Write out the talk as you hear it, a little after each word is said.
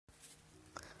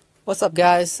What's up,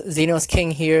 guys? Xenos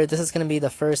King here. This is going to be the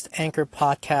first Anchor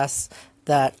podcast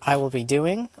that I will be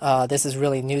doing. This is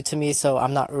really new to me, so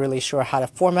I'm not really sure how to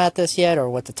format this yet or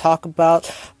what to talk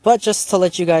about. But just to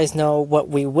let you guys know what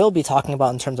we will be talking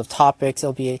about in terms of topics,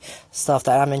 it'll be stuff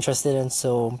that I'm interested in,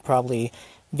 so probably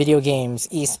video games,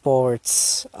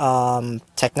 esports,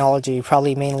 technology,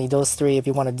 probably mainly those three. If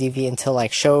you want to deviate into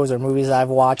like shows or movies that I've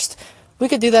watched, we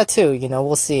could do that too.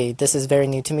 We'll see. This is very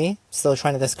new to me, still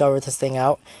trying to discover this thing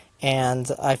out, and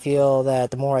I feel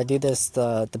that the more I do this,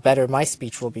 the better my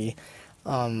speech will be.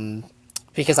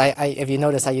 Because if you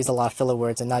notice, I use a lot of filler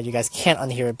words, and now you guys can't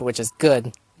unhear it, but which is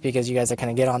good because you guys are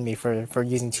gonna get on me for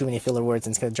using too many filler words,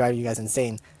 and it's gonna drive you guys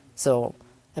insane. So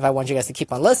if I want you guys to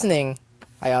keep on listening,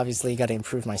 I obviously got to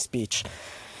improve my speech.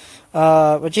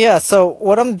 But yeah, so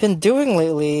what I've been doing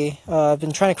lately, I've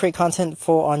been trying to create content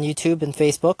for on YouTube and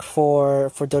Facebook for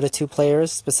Dota 2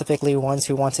 players, specifically ones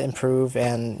who want to improve,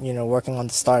 and working on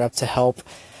the startup to help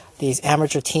these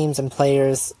amateur teams and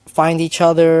players find each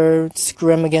other,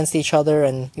 scrim against each other,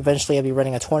 and eventually I'll be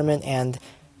running a tournament and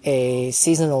a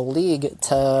seasonal league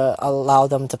to allow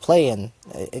them to play in.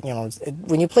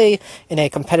 When you play in a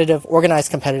competitive,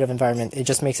 organized competitive environment, it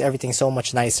just makes everything so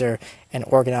much nicer and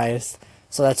organized.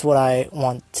 So that's what I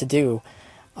want to do.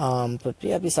 But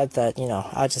yeah, besides that,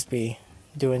 I'll just be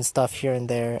doing stuff here and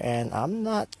there, and I'm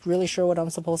not really sure what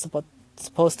I'm supposed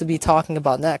to be talking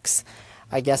about next.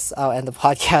 I guess I'll end the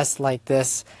podcast like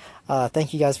this.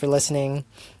 Thank you guys for listening,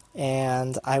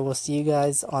 and I will see you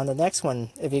guys on the next one.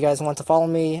 If you guys want to follow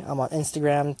me, I'm on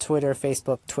Instagram, Twitter,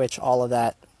 Facebook, Twitch, all of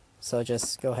that. So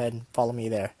just go ahead and follow me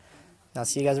there. I'll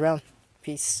see you guys around.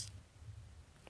 Peace.